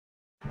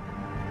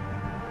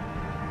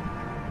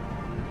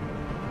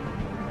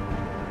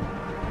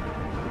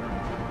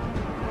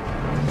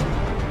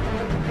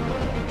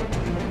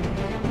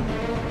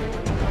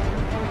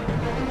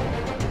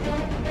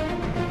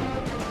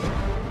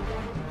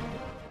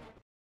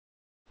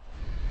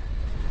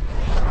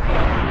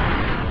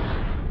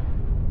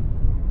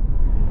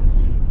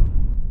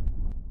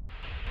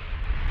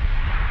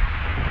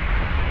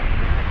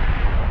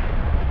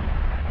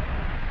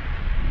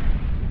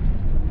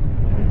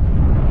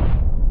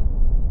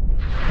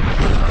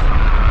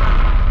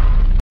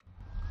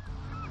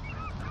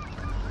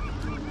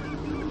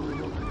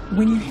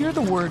When you hear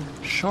the word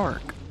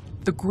shark,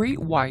 the great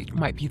white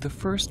might be the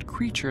first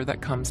creature that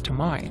comes to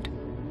mind.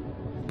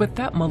 But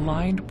that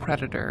maligned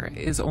predator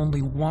is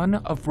only one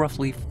of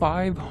roughly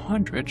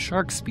 500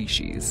 shark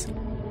species.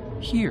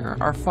 Here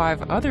are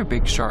 5 other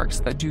big sharks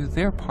that do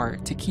their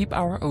part to keep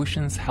our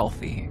oceans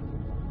healthy.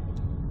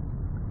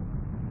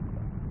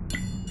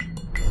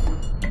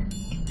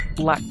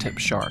 Blacktip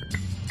shark.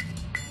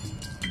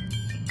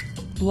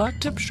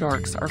 Blacktip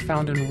sharks are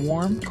found in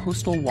warm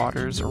coastal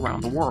waters around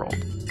the world.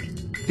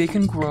 They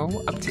can grow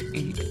up to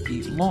 8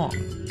 feet long.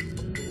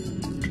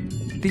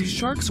 These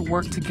sharks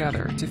work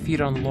together to feed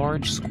on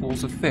large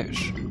schools of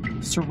fish,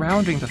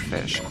 surrounding the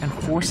fish and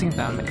forcing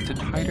them into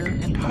tighter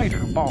and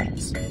tighter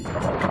balls.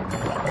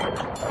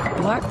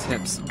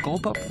 Blacktips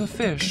gulp up the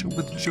fish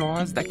with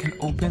jaws that can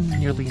open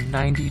nearly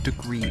 90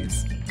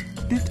 degrees.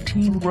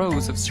 15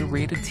 rows of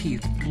serrated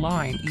teeth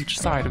line each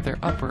side of their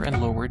upper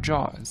and lower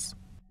jaws.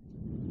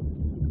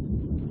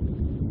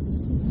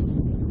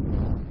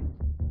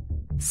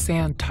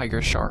 Sand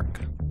tiger shark.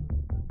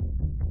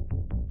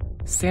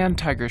 Sand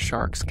tiger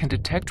sharks can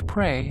detect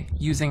prey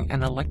using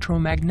an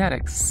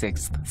electromagnetic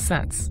sixth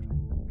sense.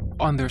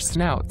 On their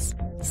snouts,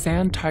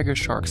 sand tiger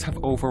sharks have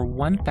over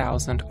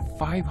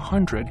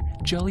 1,500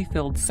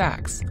 jelly-filled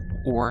sacs,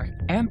 or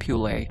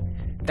ampullae,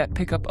 that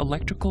pick up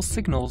electrical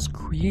signals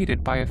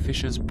created by a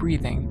fish's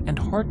breathing and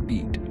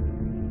heartbeat.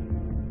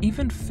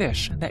 Even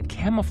fish that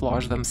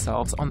camouflage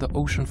themselves on the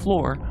ocean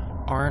floor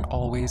aren't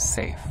always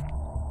safe.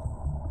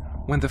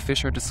 When the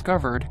fish are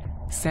discovered,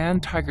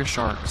 sand tiger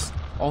sharks,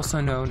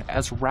 also known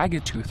as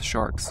ragged-toothed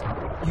sharks,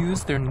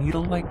 use their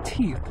needle-like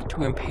teeth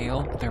to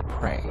impale their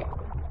prey.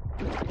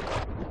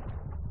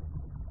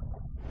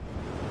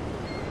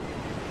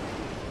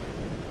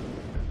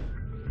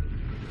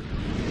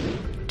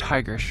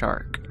 Tiger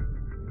shark.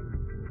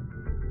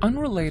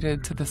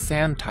 Unrelated to the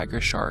sand tiger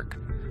shark,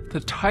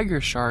 the tiger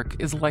shark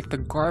is like the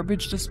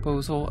garbage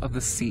disposal of the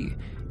sea,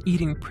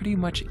 eating pretty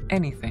much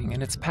anything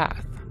in its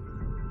path.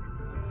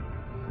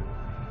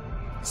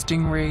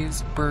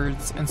 Stingrays,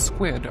 birds, and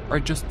squid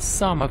are just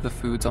some of the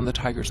foods on the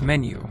tiger's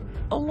menu,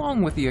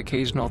 along with the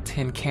occasional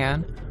tin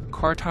can,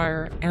 car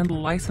tire, and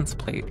license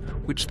plate,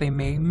 which they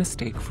may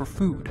mistake for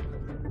food.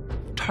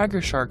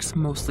 Tiger sharks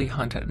mostly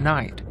hunt at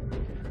night.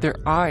 Their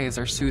eyes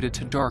are suited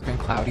to dark and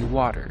cloudy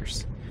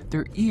waters.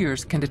 Their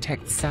ears can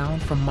detect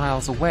sound from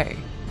miles away.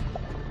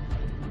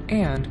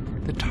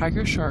 And the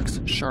tiger shark's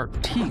sharp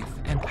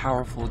teeth and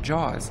powerful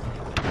jaws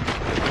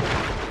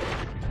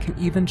can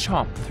even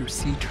chomp through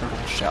sea turtle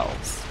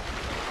shells.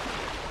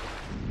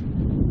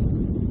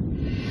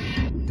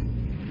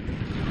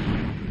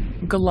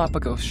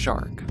 Galapagos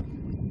shark.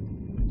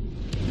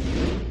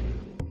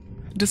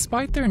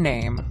 Despite their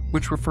name,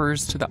 which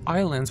refers to the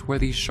islands where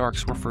these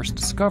sharks were first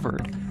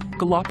discovered,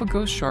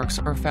 Galapagos sharks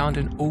are found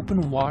in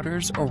open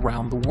waters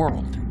around the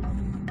world.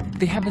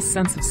 They have a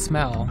sense of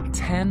smell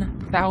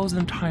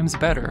 10,000 times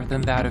better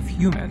than that of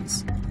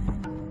humans.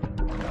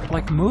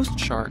 Like most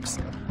sharks,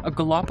 a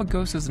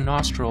Galapagos'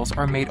 nostrils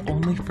are made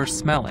only for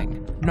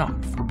smelling,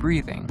 not for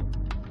breathing.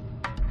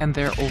 And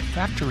their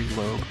olfactory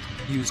lobe,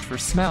 used for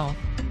smell,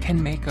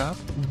 can make up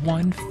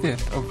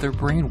 1/5 of their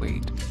brain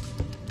weight.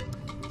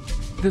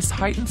 This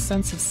heightened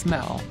sense of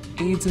smell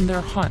aids in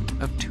their hunt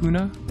of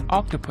tuna,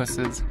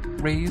 octopuses,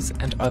 rays,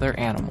 and other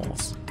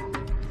animals.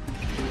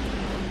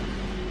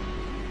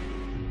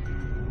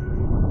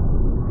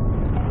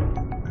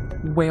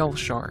 Whale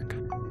shark.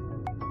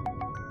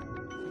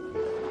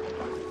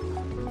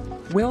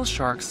 Whale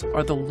sharks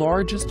are the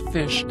largest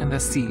fish in the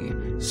sea,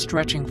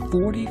 stretching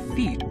 40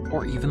 feet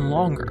or even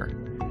longer.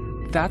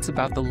 That's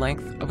about the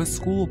length of a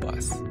school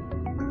bus.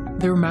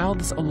 Their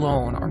mouths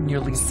alone are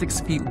nearly 6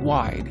 feet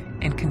wide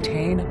and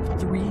contain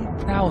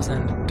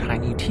 3,000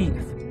 tiny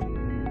teeth.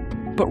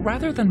 But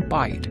rather than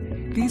bite,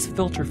 these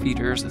filter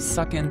feeders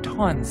suck in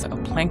tons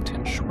of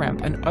plankton,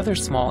 shrimp, and other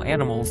small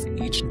animals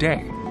each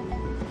day.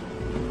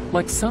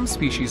 Like some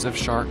species of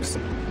sharks,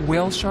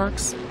 whale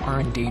sharks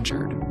are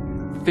endangered.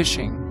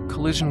 Fishing,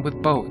 collision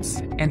with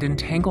boats, and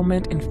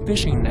entanglement in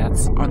fishing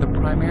nets are the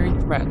primary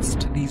threats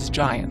to these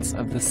giants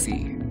of the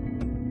sea.